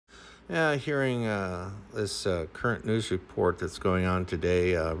Yeah, hearing this current news report that's going on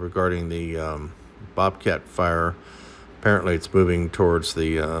today regarding the Bobcat fire. Apparently, it's moving towards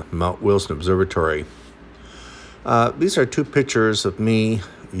the Mount Wilson Observatory. These are two pictures of me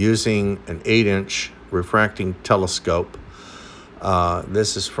using an 8-inch refracting telescope.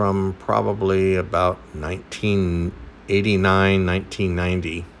 This is from probably about 1989,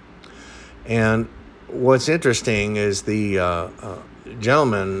 1990. And what's interesting is the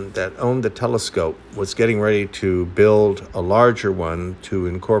gentleman that owned the telescope was getting ready to build a larger one to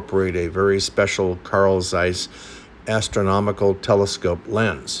incorporate a very special Carl Zeiss astronomical telescope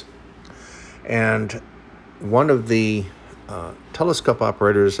lens. And one of the telescope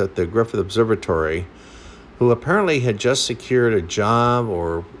operators at the Griffith Observatory, who apparently had just secured a job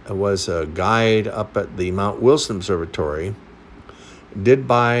or was a guide up at the Mount Wilson Observatory, did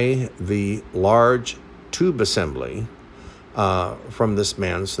buy the large tube assembly from this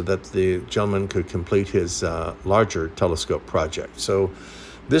man so that the gentleman could complete his larger telescope project. So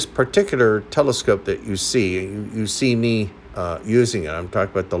this particular telescope that you see me using it. I'm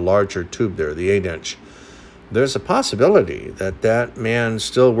talking about the larger tube there, the 8-inch. There's a possibility that that man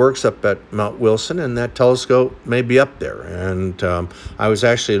still works up at Mount Wilson and that telescope may be up there. And I was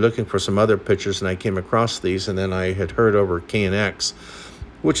actually looking for some other pictures and I came across these, and then I had heard over KNX,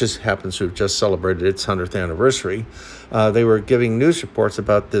 which happens to have just celebrated its 100th anniversary. They were giving news reports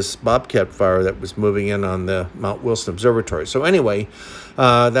about this Bobcat fire that was moving in on the Mount Wilson Observatory. So anyway,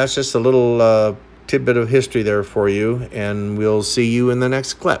 that's just a little tidbit of history there for you, and we'll see you in the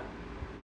next clip.